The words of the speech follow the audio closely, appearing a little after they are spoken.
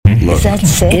Look, is that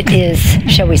sick? It is,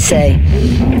 shall we say,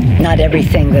 not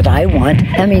everything that I want.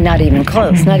 I mean, not even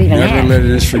close, not even half. Never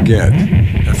let us forget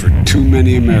that for too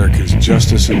many Americans,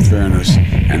 justice and fairness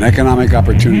and economic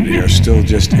opportunity are still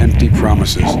just empty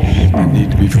promises that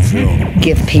need to be fulfilled.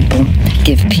 Give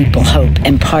people hope,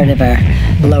 and part of our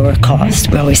lower cost.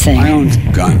 We're always saying, I own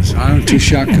guns. I own 2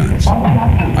 shotguns.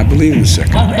 I believe in the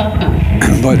Second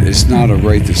Amendment, but it's not a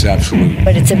right that's absolute.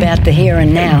 But it's about the here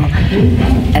and now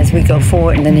as we go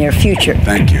forward in the near future.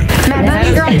 Thank you. You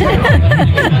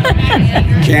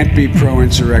can't be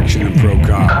pro-insurrection and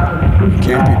pro-cop. You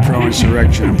can't be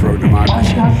pro-insurrection and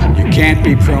pro-democracy. You can't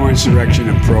be pro-insurrection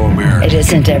and pro-America. It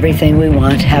isn't everything we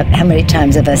want. How many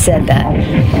times have I said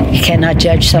that? You cannot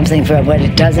judge something for what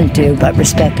it doesn't do, but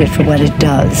respect it for what it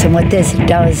does. And what this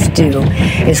does do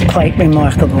is quite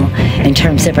remarkable in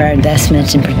terms of our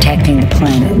investment in protecting the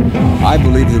planet. I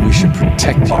believe that we should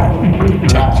protect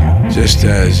you, just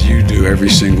as you do every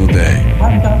single day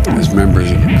as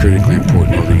members of a critically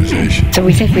important organization. So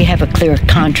we think we have a clear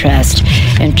contrast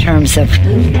in terms of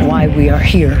why we are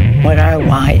here, what our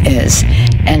why is,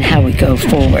 and how we go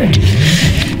forward.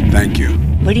 Thank you.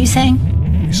 What are you saying?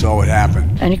 You saw what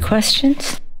happened. Any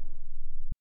questions?